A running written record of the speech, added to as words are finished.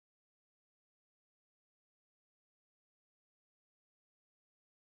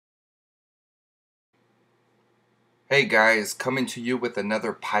Hey guys, coming to you with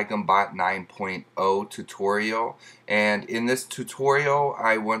another Paigham 9.0 tutorial, and in this tutorial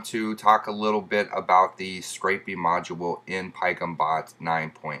I want to talk a little bit about the scraping module in Paigham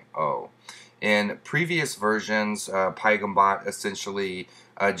 9.0. In previous versions, Paigham essentially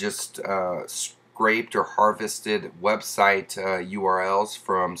just scraped or harvested website URLs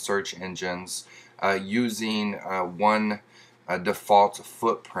from search engines using one a default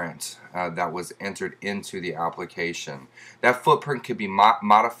footprint that was entered into the application. That footprint could be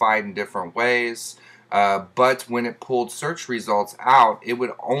modified in different ways, but when it pulled search results out, it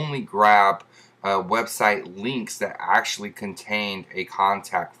would only grab website links that actually contained a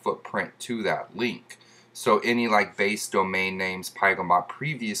contact footprint to that link. So any like base domain names Paigham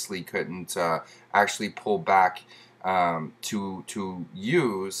previously couldn't actually pull back to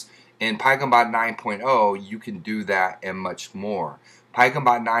use. In Paigham 9.0, you can do that and much more. Paigham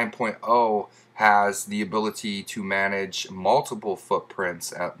 9.0 has the ability to manage multiple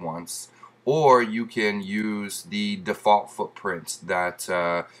footprints at once, or you can use the default footprint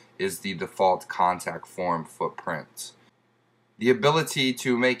that is the default contact form footprint. The ability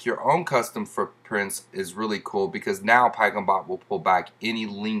to make your own custom footprints is really cool because now Paigham will pull back any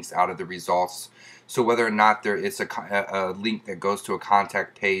links out of the results. So whether or not there is a link that goes to a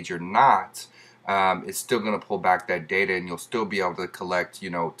contact page or not, it's still going to pull back that data, and you'll still be able to collect,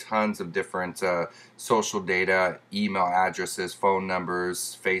 tons of different social data, email addresses, phone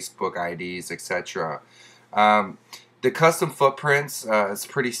numbers, Facebook IDs, etc. The custom footprints is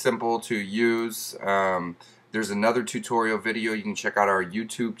pretty simple to use. There's another tutorial video you can check out our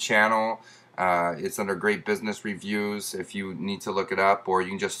YouTube channel. It's under Great Business Reviews if you need to look it up, or you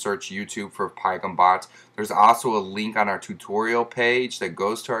can just search YouTube for Paigham. There's also a link on our tutorial page that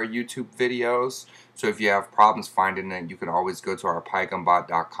goes to our YouTube videos. So if you have problems finding it, you can always go to our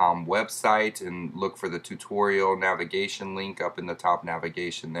paighambot.com website and look for the tutorial navigation link up in the top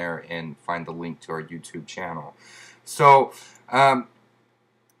navigation there and find the link to our YouTube channel. So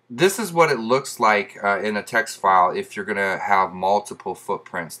this is what it looks like in a text file if you're going to have multiple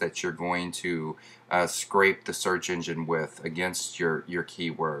footprints that you're going to scrape the search engine with against your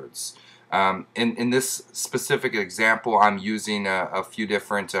keywords. In this specific example, I'm using a few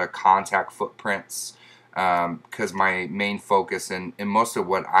different contact footprints because my main focus and most of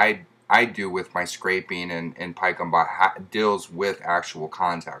what I do with my scraping and Paigham deals with actual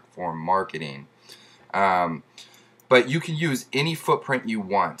contact form marketing. But you can use any footprint you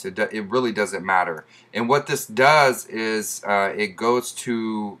want. It really doesn't matter. And what this does is it goes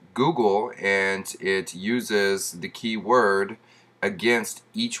to Google and it uses the keyword against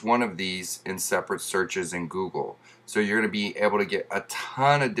each one of these in separate searches in Google. So you're going to be able to get a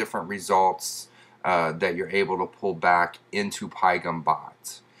ton of different results that you're able to pull back into Paigham.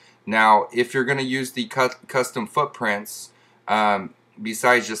 Now, if you're going to use the custom footprints,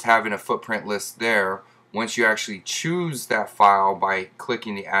 besides just having a footprint list there, once you actually choose that file by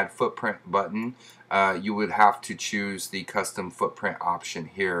clicking the Add Footprint button, you would have to choose the Custom Footprint option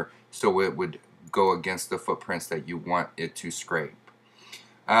here, so it would go against the footprints that you want it to scrape.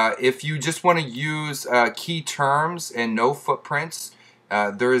 If you just want to use key terms and no footprints,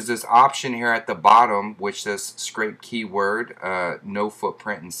 there is this option here at the bottom which says Scrape Keyword, No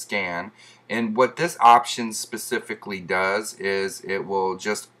Footprint, and Scan. And what this option specifically does is it will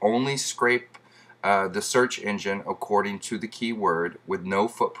just only scrape the search engine according to the keyword with no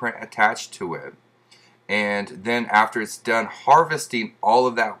footprint attached to it, and then after it's done harvesting all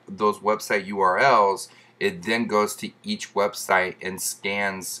of those website URLs, it then goes to each website and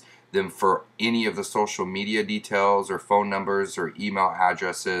scans them for any of the social media details or phone numbers or email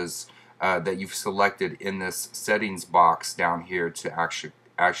addresses that you've selected in this settings box down here to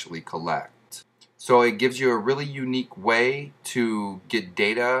actually collect. So it gives you a really unique way to get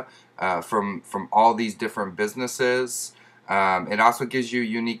data from all these different businesses. It also gives you a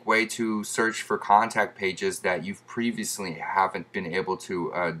unique way to search for contact pages that you've previously haven't been able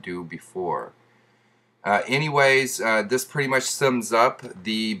to do before. Anyways, this pretty much sums up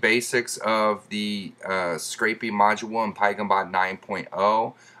the basics of the scraping module in Paigham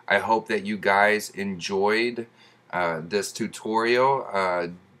 9.0. I hope that you guys enjoyed this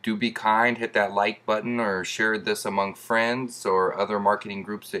tutorial. Do be kind, hit that like button or share this among friends or other marketing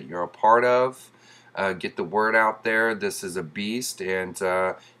groups that you're a part of. Get the word out there. This is a beast, and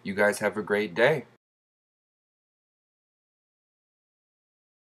you guys have a great day.